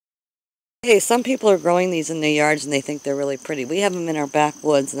Hey, some people are growing these in their yards and they think they're really pretty. We have them in our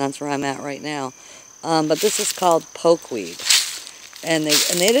backwoods, and that's where I'm at right now. But this is called pokeweed, and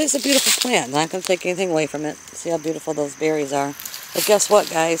it is a beautiful plant. Not going to take anything away from it. See how beautiful those berries are. But guess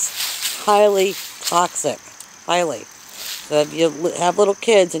what, guys? Highly toxic. Highly. So if you have little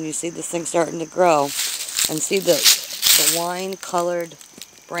kids and you see this thing starting to grow, and see the wine-colored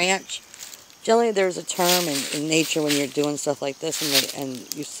branch. Generally, there's a term in nature when you're doing stuff like this,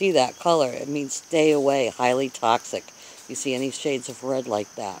 and you see that color. It means stay away, highly toxic. You see any shades of red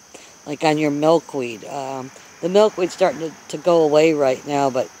like that. Like on your milkweed. The milkweed's starting to go away right now,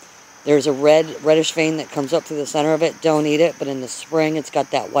 but there's a reddish vein that comes up through the center of it. Don't eat it, but in the spring, it's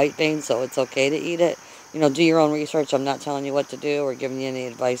got that white vein, so it's okay to eat it. You know, do your own research. I'm not telling you what to do or giving you any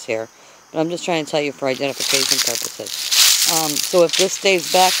advice here. But I'm just trying to tell you for identification purposes. So if this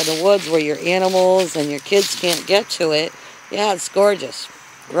stays back in the woods where your animals and your kids can't get to it, yeah, it's gorgeous.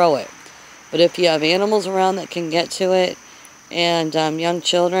 Grow it. But if you have animals around that can get to it and young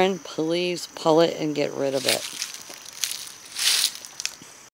children, please pull it and get rid of it.